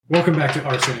Welcome back to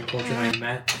Arsenic Culture. I'm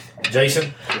Matt.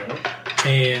 Jason.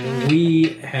 And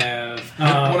we have...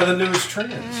 one of the newest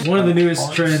trends. One of the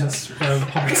newest trends of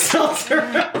hard seltzer.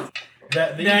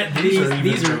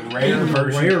 These are rare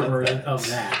version of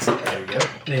that. There you go.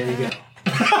 There you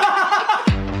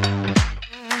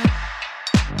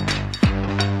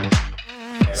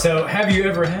go. So, have you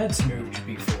ever had Smooch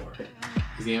before?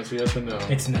 Is the answer yes or no?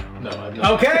 It's no. No, I've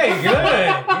not. Okay, good.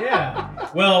 Yeah.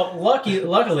 Well,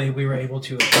 luckily, we were able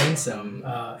to obtain some,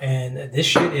 and this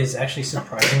shit is actually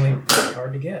surprisingly pretty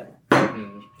hard to get.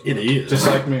 It is. Just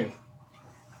like me.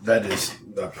 That is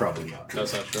probably not true.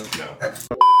 That's not true. No.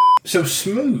 So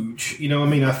Smooch,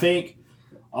 I think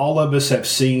all of us have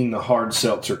seen the hard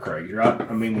seltzer craze, right?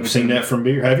 I mean, we've seen that from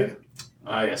beer. Have you?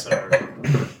 Yes, I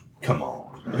heard. Come on.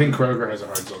 I think Kroger has a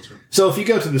hard seltzer. So if you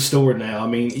go to the store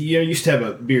now, you used to have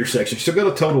a beer section. So go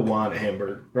to Total Wine at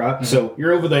Hamburg, right? Mm-hmm. So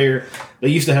you're over there. They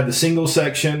used to have the single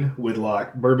section with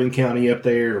like Bourbon County up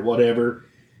there or whatever.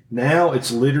 Now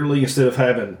it's literally, instead of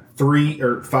having 3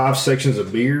 or 5 sections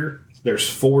of beer, there's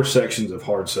 4 sections of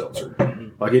hard seltzer.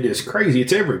 Mm-hmm. Like, it is crazy.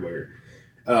 It's everywhere.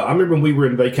 I remember when we were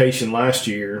in vacation last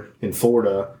year in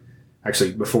Florida,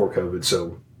 actually before COVID,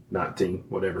 so 19,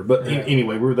 whatever. But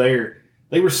anyway, we were there.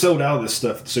 They were sold out of this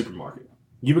stuff at the supermarket.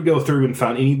 You would go through and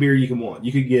find any beer you can want.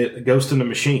 You could get a Ghost in the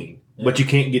Machine, but you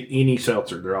can't get any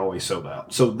seltzer. They're always sold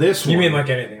out. So this one... You mean like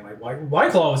anything? Like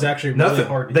White Claw was actually really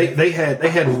hard to get. They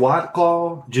had White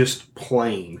Claw just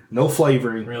plain. No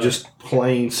flavoring, just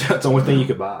plain. So that's the only thing you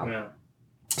could buy. Yeah.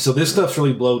 So this stuff's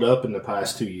really blowed up in the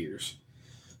past 2 years.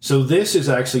 So this is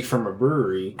actually from a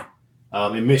brewery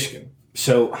in Michigan.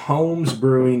 So Holmes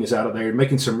Brewing is out of there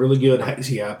making some really good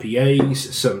hazy IPAs,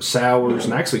 some sours,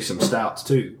 and actually some stouts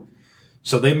too.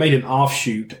 So they made an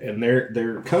offshoot, and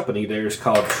their company there is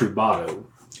called Trubato.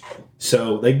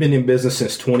 So they've been in business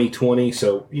since 2020,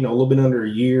 so a little bit under a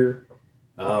year,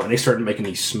 and they started making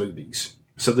these smoothies.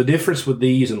 So the difference with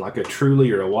these and like a Truly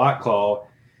or a White Claw,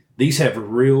 these have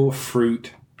real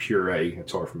fruit puree.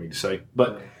 It's hard for me to say,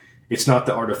 but it's not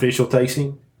the artificial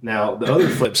tasting. Now, the other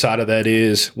flip side of that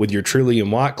is with your Truly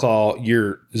and White Claw,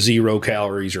 you're 0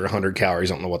 calories or 100 calories.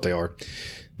 I don't know what they are.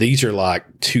 These are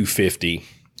like 250,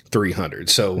 300.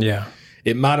 So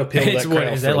it might appeal to that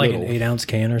crowd. Is that like an 8-ounce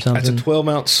can or something? That's a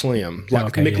 12-ounce slim,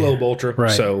 like Michelob Ultra. Right.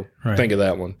 So think of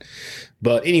that one.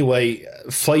 But anyway,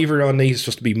 flavor on these is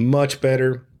supposed to be much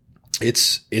better.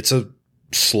 It's a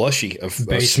slushy of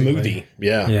a smoothie.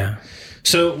 Yeah.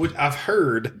 So I've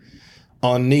heard...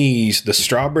 On these, the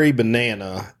strawberry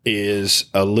banana is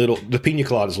the pina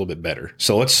colada is a little bit better.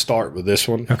 So let's start with this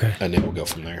one, and then we'll go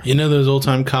from there. You know those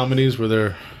old-time comedies where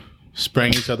they're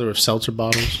spraying each other with seltzer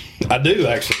bottles? I do,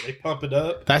 actually. They pump it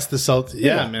up. That's the seltzer.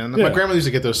 Yeah, man. My grandmother used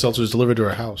to get those seltzers delivered to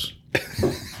her house.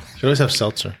 She always have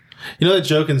seltzer. You know that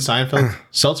joke in Seinfeld?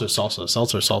 Seltzer, salsa,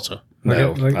 seltzer, salsa.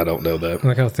 No, I don't know that.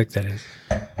 Look how thick that is.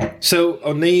 So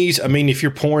on these, if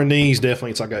you're pouring these, definitely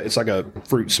it's like a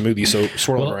fruit smoothie. So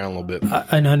swirl it around a little bit.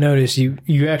 And I noticed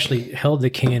you actually held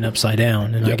the can upside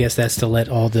down, and I guess that's to let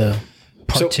all the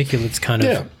particulates kind of.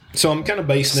 Yeah. So I'm kind of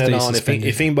basing that on if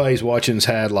anybody's watching's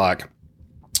had like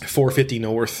 450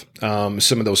 North,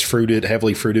 some of those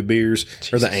heavily fruited beers,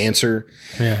 or the Answer.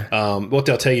 Yeah. What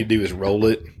they'll tell you to do is roll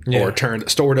it or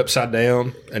store it upside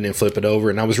down and then flip it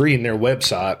over. And I was reading their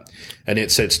website and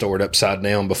it said store it upside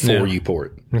down before you pour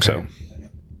it. Okay. So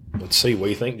let's see. What do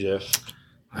you think, Jeff?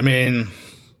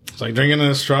 It's like drinking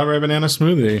a strawberry banana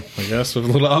smoothie, I guess, with a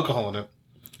little alcohol in it.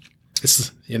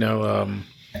 It's,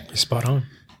 spot on.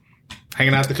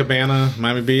 Hanging out at the cabana,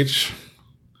 Miami Beach.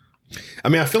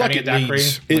 I feel like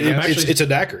it's a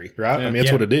daiquiri, right? Yeah.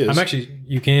 That's what it is.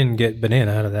 You can get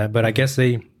banana out of that, but I guess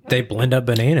they blend up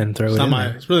banana and throw it in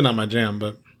there. It's really not my jam,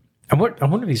 but... I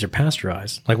wonder if these are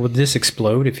pasteurized. Like, would this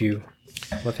explode if you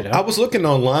left it out? I was looking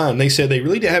online. They said they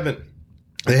really haven't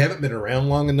been around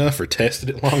long enough or tested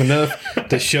it long enough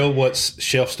to show what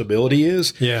shelf stability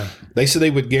is. Yeah. They said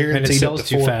they would guarantee up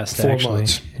to 4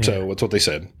 months. Yeah. So that's what they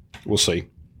said. We'll see.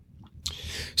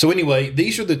 So anyway,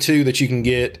 these are the two that you can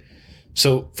get.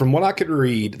 So from what I could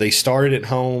read, they started at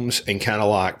Holmes and kind of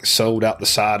like sold out the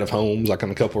side of Holmes, like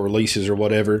on a couple of releases or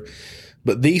whatever.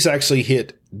 But these actually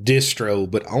hit distro,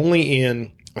 but only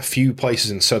in a few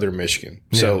places in southern Michigan.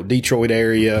 Yeah. So Detroit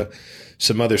area,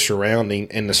 some other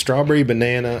surrounding. And the strawberry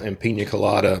banana and pina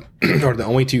colada are the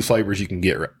only 2 flavors you can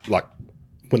get like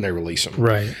when they release them.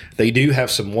 Right. They do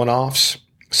have some one-offs.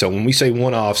 So when we say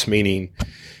one-offs, meaning...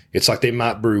 It's like they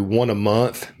might brew one a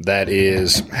month that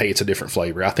is, hey, it's a different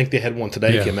flavor. I think they had one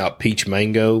today, came out peach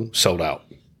mango, sold out.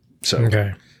 So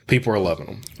people are loving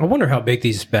them. I wonder how big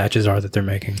these batches are that they're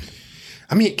making.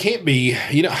 It can't be,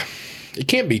 it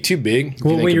can't be too big.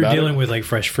 Well, when you're dealing with like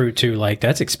fresh fruit too, like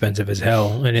that's expensive as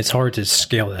hell, and it's hard to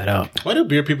scale that up. Why do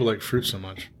beer people like fruit so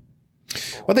much?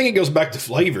 Well, I think it goes back to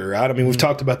flavor, right? I mean, we've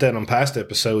talked about that on past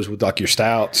episodes with like your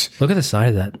stouts. Look at the side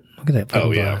of that. Look at that.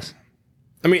 Oh, yeah. glass.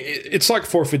 I mean, it's like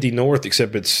 450 North,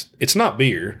 except it's not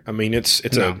beer. I mean, it's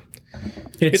a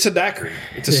daiquiri.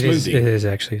 It's a smoothie. It is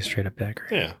actually a straight up daiquiri.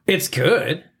 Yeah. It's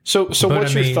good. So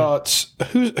what's your thoughts?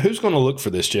 Who's going to look for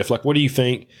this, Jeff? Like, what do you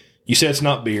think? You said it's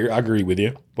not beer. I agree with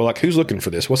you. Well, like, who's looking for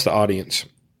this? What's the audience?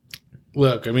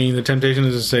 Look, I mean, the temptation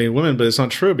is to say women, but it's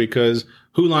not true because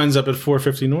who lines up at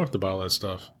 450 North to buy all that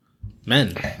stuff?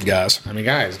 Men. Guys. I mean,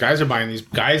 guys are buying these.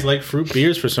 Guys like fruit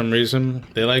beers for some reason.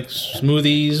 They like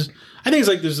smoothies. I think it's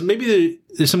like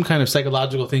there's some kind of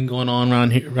psychological thing going on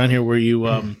around here where you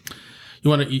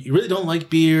you really don't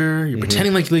like beer. You're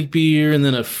pretending like you like beer, and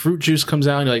then a fruit juice comes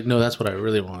out, and you're like, no, that's what I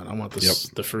really want. I want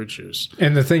the fruit juice.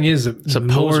 And the thing is, the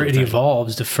more it thing.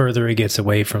 evolves, the further it gets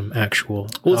away from actual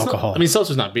alcohol. I mean,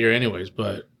 seltzer's not beer anyways,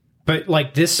 but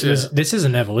like this is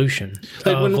an evolution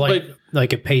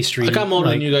like a pastry. Like I'm older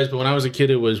than you guys, but when I was a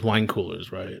kid, it was wine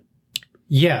coolers, right?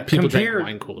 Yeah, people drank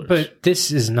wine coolers, but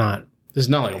this is not. It's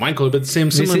not like a wine cooler, but the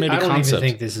similar maybe concept. I don't even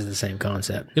think this is the same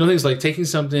concept. You know, things like taking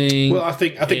something. Well, I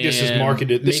think this is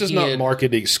marketed. This is not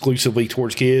marketed exclusively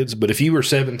towards kids. But if you were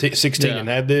 16 and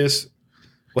had this,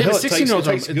 well, hell, 16-year-olds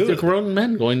are the grown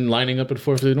men lining up at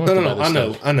 450 North.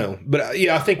 No, I know. But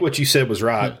I think what you said was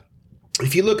right.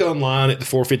 If you look online at the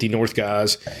 450 North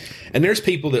guys, and there's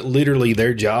people that literally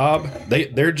their job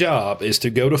is to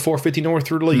go to 450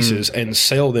 North releases and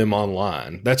sell them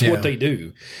online. That's what they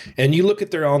do. And you look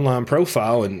at their online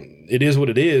profile, and it is what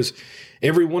it is.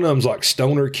 Every one of them's like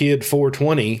Stoner Kid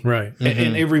 420, right?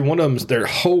 And every one of them's their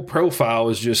whole profile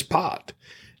is just pot,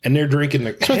 and they're drinking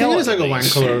the. So I think it's like a wine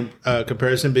cooler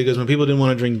comparison because when people didn't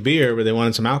want to drink beer, but they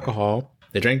wanted some alcohol,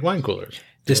 they drank wine coolers.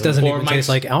 This doesn't even taste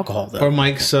like alcohol, though. Or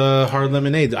Mike's hard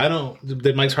lemonade.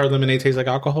 Did Mike's hard lemonade taste like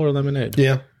alcohol or lemonade?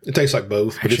 Yeah, it tastes like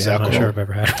both, but it's alcohol. I'm not sure I've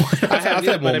ever had one. I've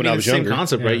had one when I was younger. Same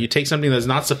concept, right? You take something that's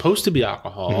not supposed to be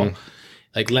alcohol,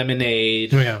 like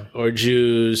lemonade or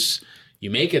juice.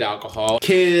 You make it alcohol.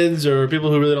 Kids or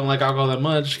people who really don't like alcohol that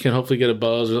much can hopefully get a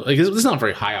buzz. Like it's not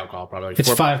very high alcohol, probably. Like it's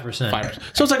 5%.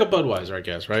 5%. So it's like a Budweiser, I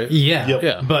guess, right? Yeah,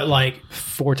 yeah. But like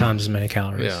 4 times as many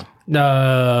calories. Yeah.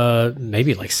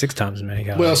 Maybe like 6 times as many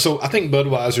calories. Well, so I think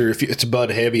Budweiser, if it's Bud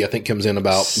Heavy, I think comes in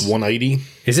about 180.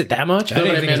 Is it that much? I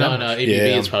think on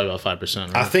ABV it's probably about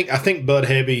 5%. Right? I think Bud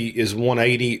Heavy is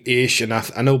 180 ish, and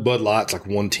I know Bud Light's like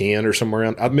 110 or somewhere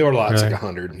around. Miller Light's like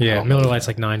 100. Yeah, Miller Light's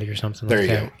like 90 or something. There you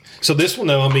go. So this one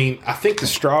though, I mean, I think the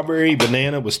strawberry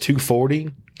banana was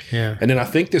 240. Yeah, and then I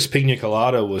think this pina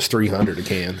colada was 300 a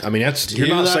can. I mean, you're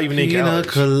not saving any calories.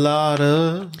 Pina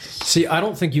colada. See, I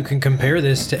don't think you can compare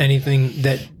this to anything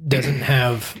that doesn't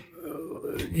have,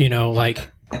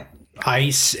 like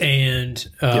ice and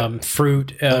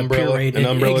fruit pureed. An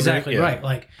umbrella exactly right.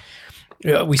 Like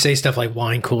we say stuff like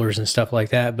wine coolers and stuff like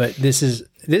that, but this is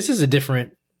a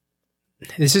different.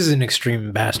 This is an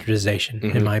extreme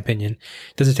bastardization, in my opinion.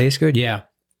 Does it taste good? Yeah.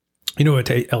 You know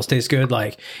what else tastes good?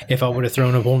 Like if I would have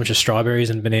thrown a whole bunch of strawberries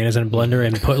and bananas in a blender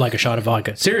and put like a shot of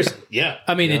vodka. Seriously. Yeah.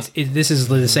 I mean, this is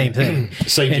the same thing.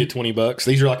 Saved you $20.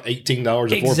 These are like $18 a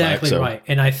 4-pack. Exactly right.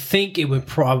 And I think it would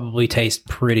probably taste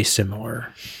pretty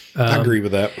similar. I agree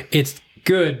with that. It's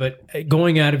good, but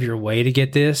going out of your way to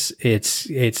get this, it's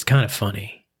kind of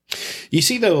funny. You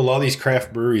see, though, a lot of these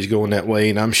craft breweries going that way,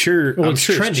 and I'm sure it's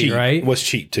trendy, it's cheap. right? What's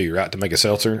cheap too, right? To make a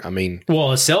seltzer, I mean,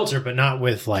 a seltzer, but not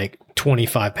with like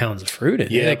 25 pounds of fruit in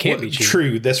it. Yeah, that can't be cheap.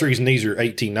 True, that's the reason these are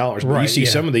 $18. But you see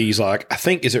some of these, like I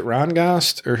think is it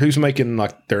Rheingeist or who's making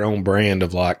like their own brand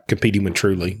of like competing with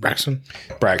Truly? Braxton.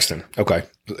 Okay,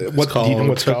 what's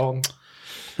it called?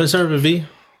 Does it start with a V?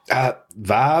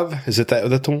 Vive, is it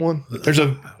that the one?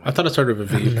 I thought it started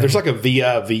with a V. There's like a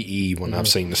VIVE when I've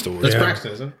seen the store. That's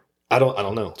Braxton, isn't it? I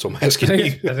don't know. So I'm asking you.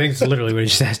 I think it's literally what I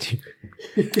just asked you.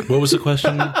 What was the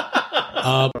question?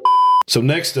 So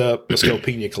next up, let's go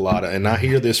Pina Colada, and I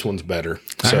hear this one's better.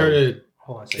 I heard it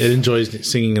enjoys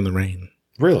singing in the rain.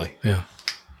 Really? Yeah.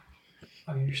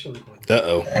 I mean, you're still recording.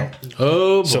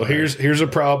 Oh, boy. So here's a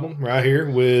problem right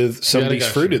here with some of these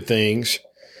fruited things.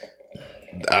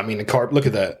 I mean, the carb. Look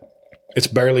at that. It's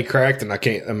barely cracked, and I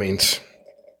can't. I mean,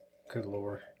 good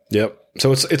Lord. Yep.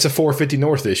 So it's a 450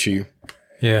 North issue.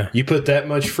 Yeah. You put that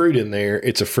much fruit in there,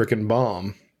 it's a freaking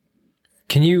bomb.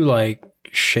 Can you like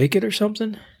shake it or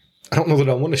something? I don't know that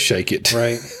I want to shake it.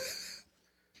 Right.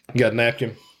 You got a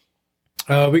napkin?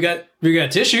 We got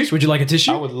tissues. Would you like a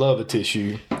tissue? I would love a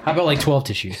tissue. How about like 12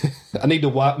 tissues? I need to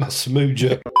wipe my smooch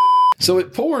up. So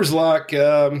it pours like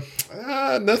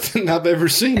nothing I've ever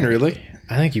seen, really.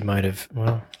 I think you might have.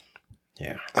 Well,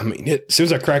 Yeah. I mean, as soon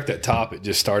as I cracked that top, it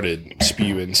just started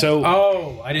spewing. So,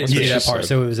 I didn't see that part.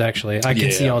 So it was actually I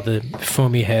can see all the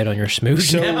foamy head on your smooth.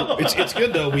 so now. it's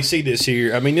good though. We see this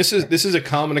here. I mean, this is a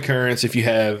common occurrence if you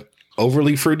have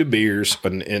overly fruited beers,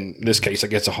 but in this case, I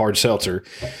guess a hard seltzer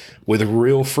with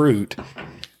real fruit.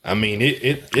 I mean,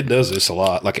 it does this a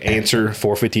lot. Like Answer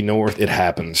 450 North, it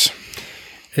happens.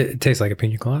 It tastes like a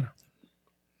pina colada.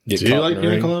 Get Do you caught like in the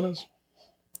pina ring. coladas?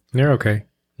 They're okay.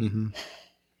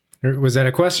 Was that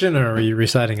a question, or are you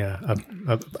reciting a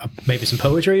maybe some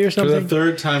poetry or For the something?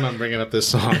 third time, I'm bringing up this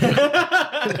song.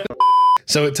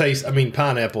 So it tastes. I mean,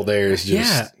 pineapple there is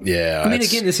just yeah. I mean,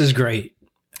 it's- again, this is great.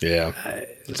 yeah.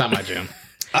 It's not my jam.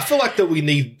 I feel like that we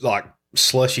need like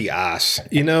slushy ice.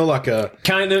 You know, like a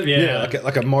Kind of, yeah.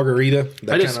 like a margarita.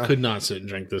 That I just kinda- could not sit and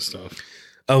drink this stuff.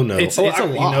 Oh no! It's I, a lot.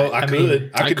 You know, I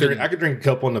could. I couldn't. could drink a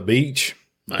couple on the beach.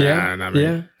 Yeah, Not really.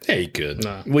 yeah. Yeah, you could.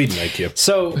 No. We'd make you.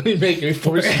 So You make me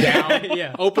force it down.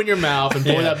 Yeah. Open your mouth and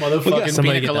pour Yeah. that motherfucking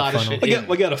somebody pina get that colada funnel. shit.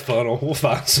 We got a funnel. We'll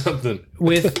find something.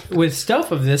 with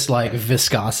stuff of this like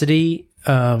viscosity,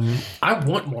 I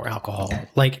want more alcohol.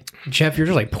 Like Jeff, you're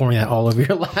just like pouring that all over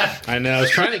your lap. I know. I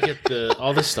was trying to get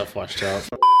all this stuff washed out.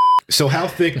 So how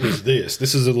thick is this?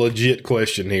 This is a legit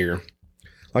question here.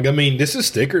 Like, I mean, this is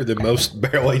thicker than most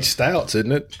barrel aged stouts,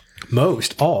 isn't it?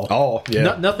 All.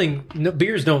 Yeah. Nothing. No,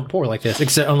 beers don't pour like this,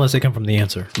 except unless they come from the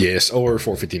Answer. Yes, or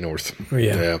 450 North.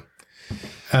 Yeah.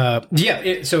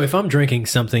 So if I'm drinking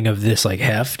something of this like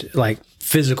heft, like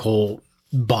physical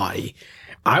body,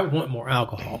 I want more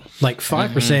alcohol. Like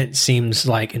 5% seems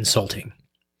like insulting.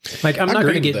 Like I'm not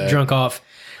agree going to with get that. drunk off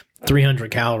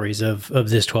 300 calories of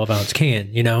this 12-ounce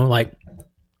can. You know, like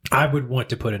I would want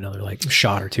to put another like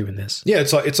shot or two in this. Yeah,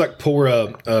 it's like pour a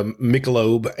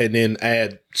Michelob and then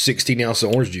add 16 ounces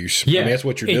of orange juice. I mean, that's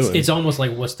what you're doing. It's almost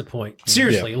like, what's the point?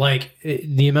 Seriously, like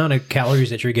the amount of calories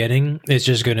that you're getting is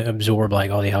just going to absorb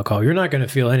like all the alcohol. You're not going to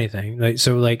feel anything. Like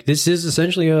so, like this is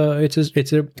essentially it's a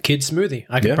kid smoothie.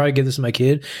 I could probably give this to my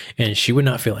kid, and she would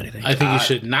not feel anything. I think you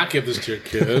should not give this to your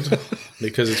kid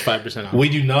because it's 5% alcohol. We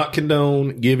do not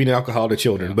condone giving alcohol to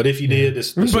children, but if you did,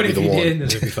 this would but be if the you one. did,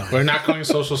 this would be fine. We're not going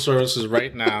social services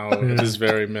right now at this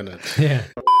very minute. Yeah.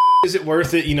 Is it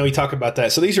worth it? You know, you talk about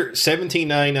that. So these are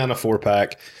 $17.99 a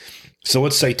 4-pack. So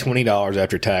let's say $20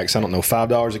 after tax. I don't know,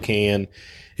 $5 a can.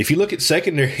 If you look at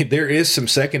secondary, there is some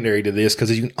secondary to this because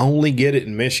you can only get it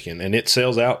in Michigan, and it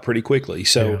sells out pretty quickly.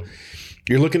 So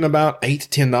you're looking about $8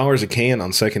 to $10 a can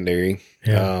on secondary.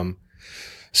 Yeah.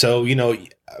 So you know,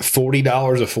 $40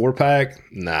 a 4-pack,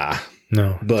 nah.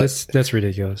 No, But- that's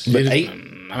ridiculous. But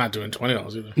I'm not doing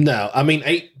 $20 either. no, I mean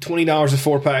 $20 a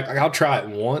 4-pack. Like, I'll try it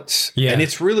once, Yeah. and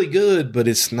it's really good, but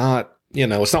it's not. You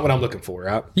know, it's not what I'm looking for,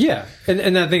 right? Yeah,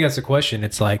 and I think that's the question.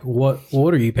 It's like, what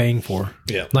are you paying for?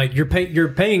 Yeah. Like you're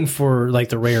paying for like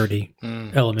the rarity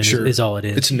element Sure. is all it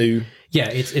is. It's new. Yeah,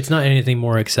 it's not anything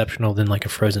more exceptional than like a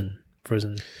frozen.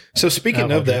 So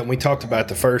speaking of that, and we talked about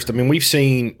the first. I mean, we've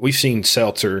seen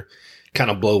seltzer kind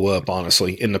of blow up,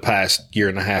 honestly, in the past year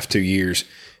and a half, 2 years.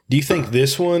 Do you think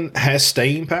this one has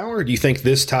staying power? Do you think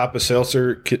this type of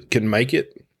seltzer can make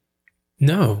it?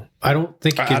 No, I don't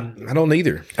think it can. I don't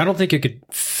either. I don't think it could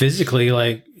physically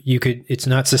like you could. It's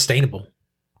not sustainable.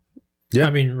 Yeah.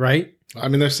 I mean, right? I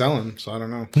mean, they're selling, so I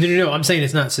don't know. No. I'm saying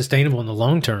it's not sustainable in the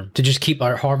long term to just keep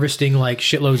our harvesting like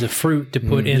shitloads of fruit to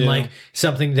put in like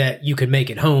something that you could make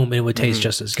at home and it would taste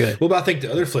just as good. Well, but I think the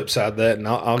other flip side of that, and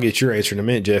I'll get your answer in a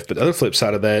minute, Jeff, but the other flip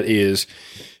side of that is,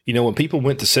 you know, when people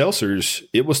went to seltzers,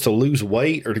 it was to lose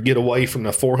weight or to get away from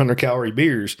the 400-calorie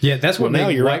beers. Yeah, that's what now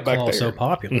made you're White right back Claw there. so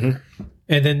popular.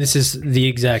 And then this is the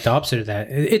exact opposite of that.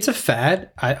 It's a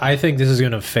fad. I think this is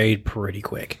going to fade pretty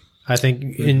quick. I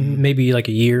think in maybe like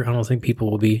a year, I don't think people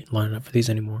will be lining up for these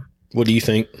anymore. What do you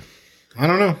think? I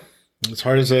don't know. It's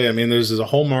hard to say. I mean, there's a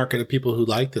whole market of people who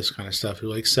like this kind of stuff, who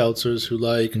like seltzers, who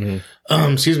like,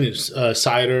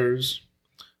 ciders,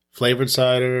 flavored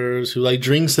ciders, who like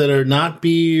drinks that are not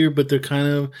beer, but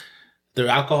they're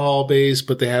alcohol based,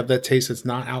 but they have that taste that's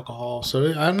not alcohol.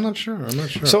 So I'm not sure.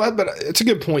 So, but it's a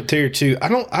good point there too. I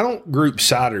don't group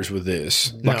ciders with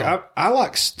this. Like I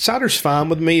like cider's fine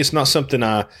with me. It's not something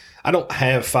I don't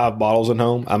have 5 bottles at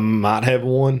home. I might have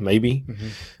one, maybe,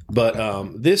 but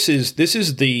this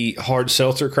is the hard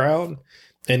seltzer crowd,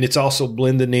 and it's also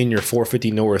blending in your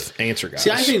 450 North Answer guys. See,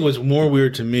 I think what's more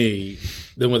weird to me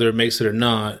than whether it makes it or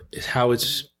not is how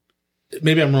it's.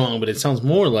 Maybe I'm wrong, but it sounds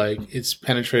more like it's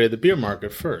penetrated the beer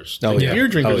market first. Oh, Like, yeah. beer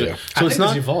drinkers. Oh, yeah. So it's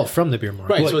not evolved from the beer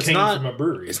market. right. Well, So it it's came not from a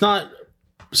brewery. It's not.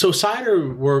 So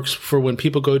cider works for when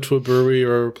people go to a brewery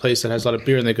or a place that has a lot of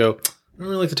beer and they go, I don't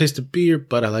really like the taste of beer,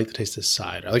 but I like the taste of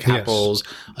cider. I like Yes. apples.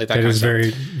 I like that That kind of is stuff. very,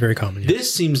 very common. Yeah.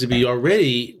 This seems to be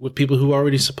already with people who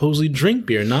already supposedly drink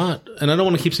beer, not, and I don't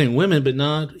want to keep saying women, but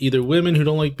not either women who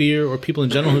don't like beer or people in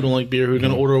general who don't like beer who are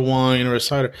going to order a wine or a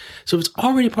cider. So if it's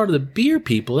already part of the beer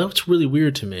people, that's really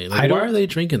weird to me. Like, why are they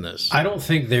drinking this? I don't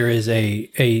think there is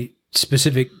a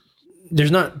specific. There's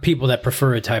not people that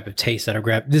prefer a type of taste that are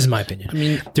this is my opinion. I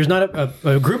mean, there's not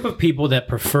a group of people that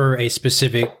prefer a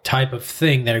specific type of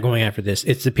thing that are going after this.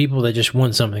 It's the people that just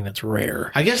want something that's rare.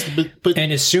 I guess, but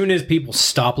And as soon as people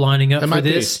stop lining up for might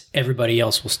be. this, everybody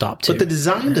else will stop too. But the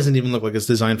design doesn't even look like it's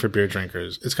designed for beer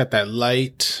drinkers. It's got that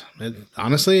light,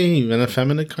 honestly, even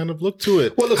effeminate kind of look to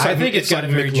it. Well, it looks I like, think it's got a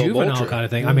like very Michelob juvenile Ultra. kind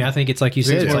of thing. I mean, I think it's like you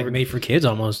said, it's Yeah. like made for kids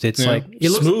almost. It's like it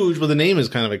looks. Smooge, well, the name is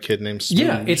kind of a kid named Smooge.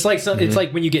 Yeah, it's like it's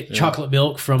like when you get chocolate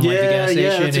milk from like the gas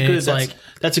station, that's a and good, it's like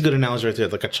that's a good analogy right there,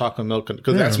 like a chocolate milk.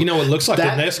 Because that's You know, it looks like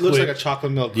that a Nesquik. looks like a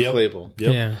chocolate milk label.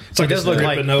 Yep. yeah, It's like it does a look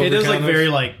like dripping over it does look kind of. very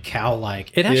like cow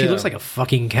like. It actually Yeah. looks like a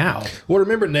fucking cow. Well,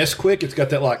 remember Nesquik? It's got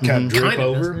that like kind of drip Kind of,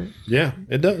 over. doesn't it? Yeah,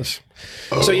 it does.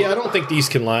 So yeah, I don't think these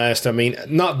can last. I mean,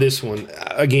 not this one.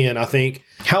 Again, I think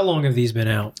How long have these been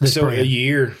out? This so. brand? A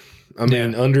year. I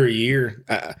mean, under a year.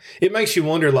 It makes you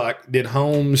wonder. Like, did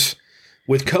Holmes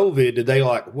with COVID? Did they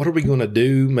like? What are we going to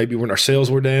do? Maybe when our sales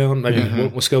were down, maybe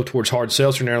let's go towards hard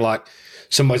seltzer. And they're like,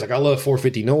 somebody's like, I love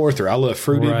 450 North or I love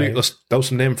fruity Right. beer. Let's throw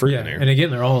some damn fruit Yeah, in there. and again,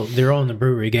 they're all in the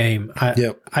brewery game.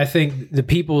 Yep. I think the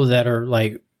people that are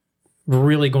like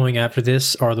really going after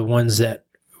this are the ones that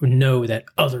know that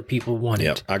other people want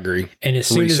Yep, it. I agree. And as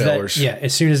soon as Resellers.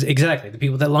 as soon as exactly the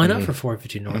people that line up for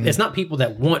 450 North, it's not people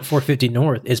that want 450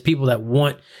 North. It's people that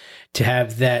want to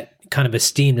have that kind of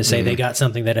esteem to say they got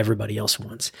something that everybody else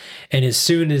wants. And as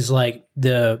soon as like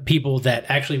the people that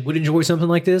actually would enjoy something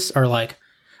like this are like,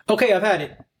 okay, I've had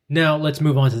it. Now let's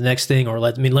move on to the next thing, or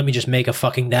let me just make a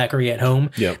fucking daiquiri at home.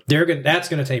 Yep. That's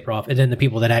gonna taper off, and then the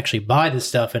people that actually buy this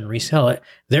stuff and resell it,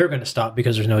 they're gonna stop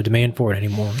because there's no demand for it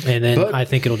anymore. And then But- I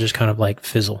think it'll just kind of like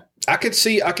fizzle. I could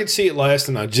see it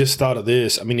lasting. I just thought of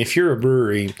this. I mean, if you're a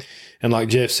brewery, and like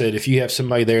Jeff said, if you have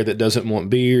somebody there that doesn't want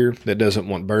beer, that doesn't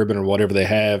want bourbon or whatever they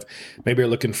have, maybe they're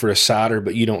looking for a cider,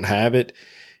 but you don't have it.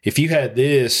 If you had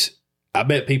this, I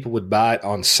bet people would buy it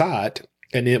on site.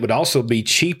 And it would also be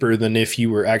cheaper than if you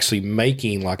were actually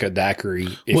making like a daiquiri,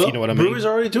 if you know what I mean. Brewers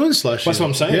are already doing slushy. That's what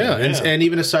I'm saying, Yeah, yeah. And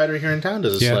even a cider here in town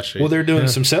does a Yeah. slushy. Well, they're doing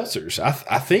some seltzers.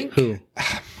 I think. Who?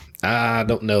 I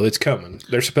don't know. It's coming.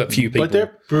 There's a few people. But there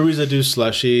are breweries that do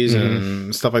slushies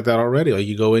and stuff like that already. Like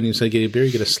you go in and you say get a beer,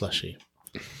 you get a slushy.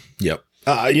 Yep.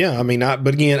 Yeah. I mean,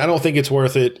 but again, I don't think it's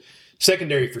worth it.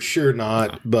 Secondary for sure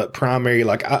not, but primary,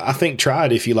 like I think try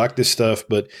it if you like this stuff.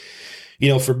 But you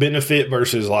know, for benefit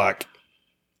versus like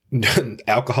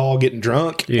alcohol, getting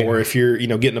drunk, or if you're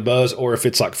getting a buzz, or if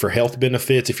it's like for health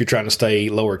benefits, if you're trying to stay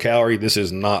lower calorie, this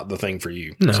is not the thing for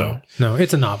you. No,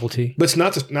 it's a novelty. But it's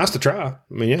nice to try. I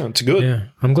mean, yeah, it's good. Yeah,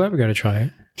 I'm glad we got to try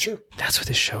it. Sure. That's what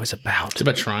this show is about. It's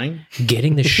about trying.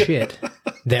 Getting the shit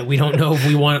that we don't know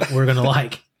if we're gonna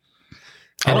like.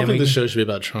 I don't then think we- this show should be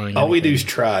about trying. All we do anything.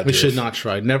 is try. We Jeff. should not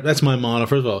try. Never. That's my motto.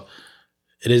 First of all,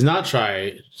 it is not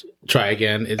try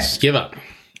again. It's give up.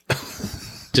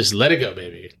 Just let it go,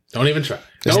 baby. Don't even try.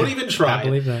 Don't even try. I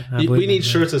believe that. I We believe need that,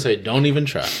 shirts that say "Don't even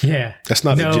try." Yeah, That's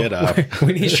not a Jedi.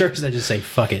 we need shirts that just say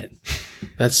 "fuck it."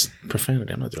 That's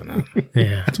profanity. I'm not doing that.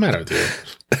 Yeah, What's the matter with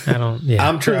you? I don't. Yeah,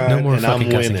 I'm trying, and I'm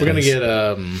winning. We're gonna get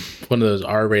one of those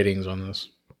R ratings on this.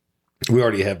 We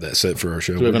already have that set for our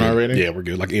show. we have an R rating? Yeah, we're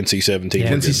good. Like NC-17. Yeah.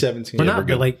 we're good. NC-17. We're Yeah, not, we're but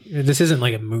good. like this isn't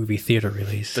like a movie theater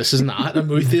release. This is not a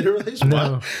movie theater release.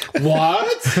 No.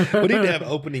 What? We need to have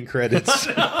opening credits.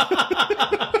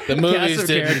 The movies some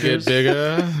didn't characters. get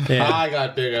bigger. Yeah. I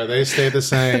got bigger. They stayed the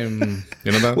same.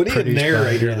 You know that? We need a Produced by-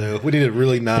 narrator, yeah. though. We need a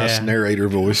really nice Yeah. narrator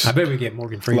voice. I bet we get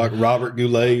Morgan Freeman. Like Robert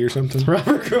Goulet or something.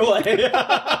 Robert Goulet.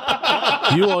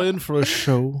 You are in for a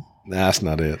show. Nah, that's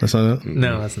not it. That's not it.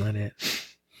 No, that's not it.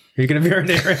 You're gonna be our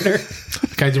narrator.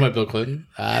 Can I do my Bill Clinton?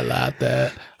 I like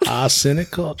that arsenic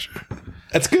culture.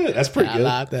 That's good. That's pretty I good.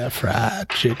 like that fried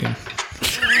chicken.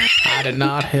 I did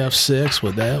not have sex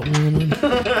with that woman,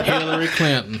 Hillary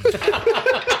Clinton.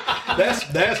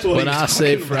 That's what When he's I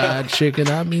say talking fried chicken,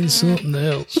 I mean something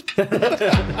else.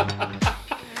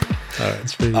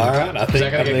 That's pretty about. good. All right. I think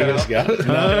that gonna get cut it's got it.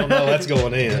 No, that's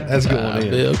going in. That's going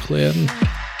in. Bill Clinton.